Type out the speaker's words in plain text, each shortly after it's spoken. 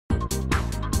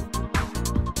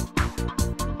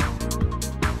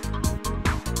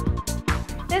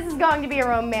going to be a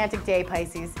romantic day,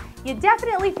 Pisces. You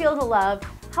definitely feel the love.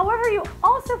 However, you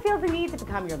also feel the need to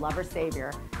become your lover's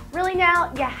savior. Really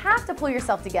now, you have to pull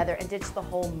yourself together and ditch the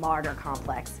whole martyr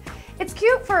complex. It's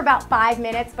cute for about 5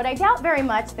 minutes, but I doubt very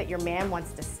much that your man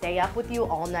wants to stay up with you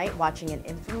all night watching an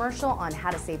infomercial on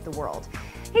how to save the world.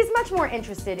 He's much more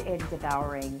interested in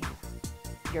devouring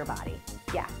your body.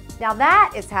 Yeah, now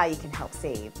that is how you can help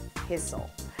save his soul.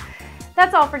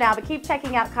 That's all for now, but keep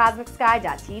checking out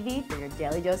CosmicSky.tv for your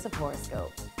daily dose of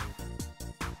horoscope.